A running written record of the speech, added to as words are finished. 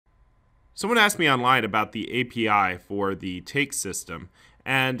Someone asked me online about the API for the take system,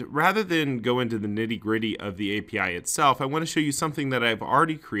 and rather than go into the nitty-gritty of the API itself, I want to show you something that I've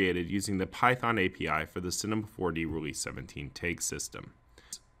already created using the Python API for the Cinema 4D Release 17 take system.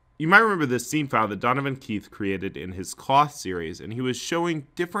 You might remember this scene file that Donovan Keith created in his cloth series, and he was showing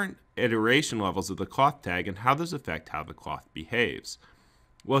different iteration levels of the cloth tag and how those affect how the cloth behaves.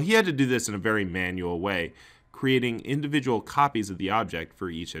 Well, he had to do this in a very manual way, creating individual copies of the object for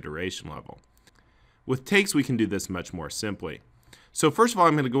each iteration level. With takes, we can do this much more simply. So first of all,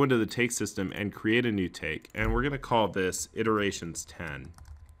 I'm going to go into the take system and create a new take, and we're going to call this iterations 10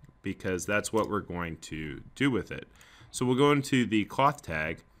 because that's what we're going to do with it. So we'll go into the cloth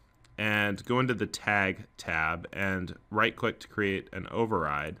tag and go into the tag tab and right click to create an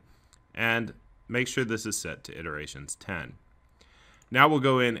override and make sure this is set to iterations 10. Now we'll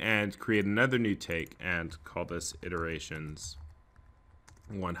go in and create another new take and call this iterations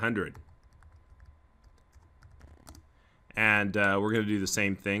 100. And we're going to do the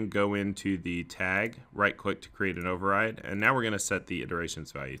same thing. Go into the tag, right click to create an override, and now we're going to set the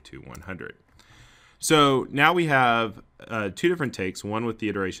iterations value to 100. So now we have two different takes, one with the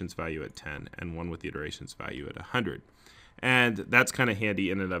iterations value at 10 and one with the iterations value at 100. And that's kind of handy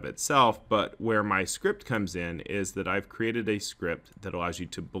in and of itself, but where my script comes in is that I've created a script that allows you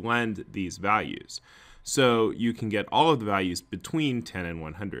to blend these values. So you can get all of the values between 10 and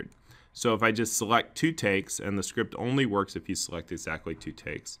 100. So if I just select two takes, and the script only works if you select exactly two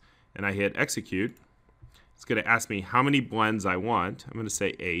takes, and I hit execute, it's going to ask me how many blends I want. I'm going to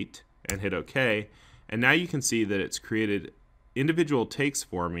say 8 and hit OK. And now you can see that it's created individual takes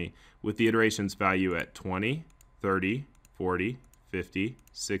for me with the iterations value at 20, 30, 40, 50,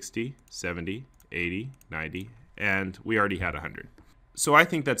 60, 70, 80, 90, and we already had 100. So I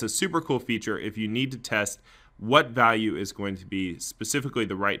think that's a super cool feature if you need to test what value is going to be specifically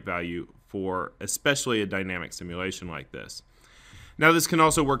the right value for especially a dynamic simulation like this. Now this can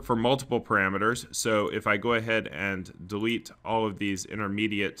also work for multiple parameters, so if I go ahead and delete all of these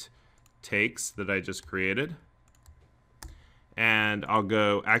intermediate takes that I just created, and I'll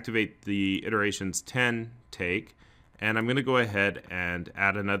go activate the iterations 10 take, and I'm going to go ahead and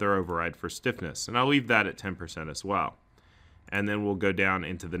add another override for stiffness, and I'll leave that at 10% as well. And then we'll go down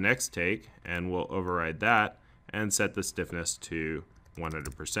into the next take and we'll override that and set the stiffness to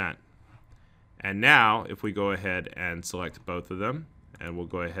 100%. And now if we go ahead and select both of them, and we'll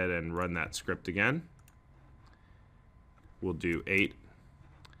go ahead and run that script again, we'll do 8.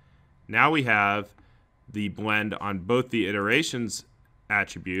 Now we have the blend on both the iterations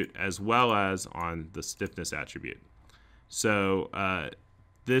attribute as well as on the stiffness attribute. So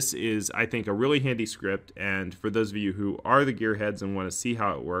this is, I think, a really handy script, and for those of you who are the gearheads and want to see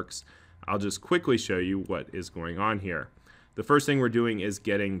how it works, I'll just quickly show you what is going on here. The first thing we're doing is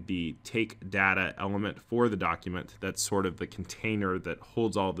getting the take data element for the document. That's sort of the container that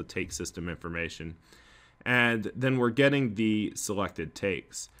holds all the take system information. And then we're getting the selected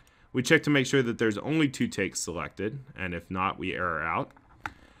takes. We check to make sure that there's only two takes selected, and if not, we error out.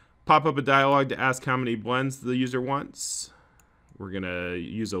 Pop up a dialog to ask how many blends the user wants. We're going to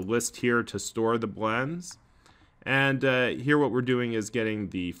use a list here to store the blends. And here what we're doing is getting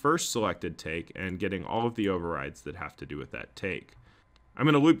the first selected take and getting all of the overrides that have to do with that take. I'm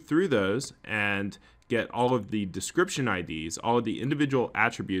going to loop through those and get all of the description IDs, all of the individual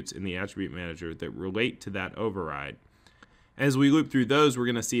attributes in the attribute manager that relate to that override. As we loop through those, we're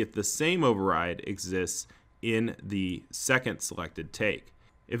going to see if the same override exists in the second selected take.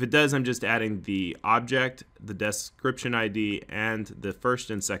 If it does, I'm just adding the object, the description ID, and the first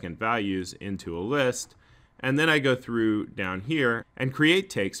and second values into a list. And then I go through down here and create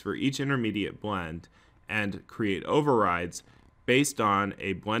takes for each intermediate blend and create overrides based on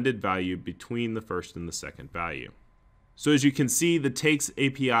a blended value between the first and the second value. So as you can see, the takes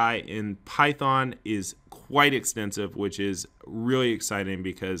API in Python is quite extensive, which is really exciting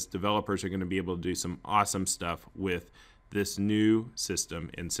because developers are going to be able to do some awesome stuff with this new system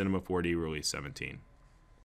in Cinema 4D Release 17.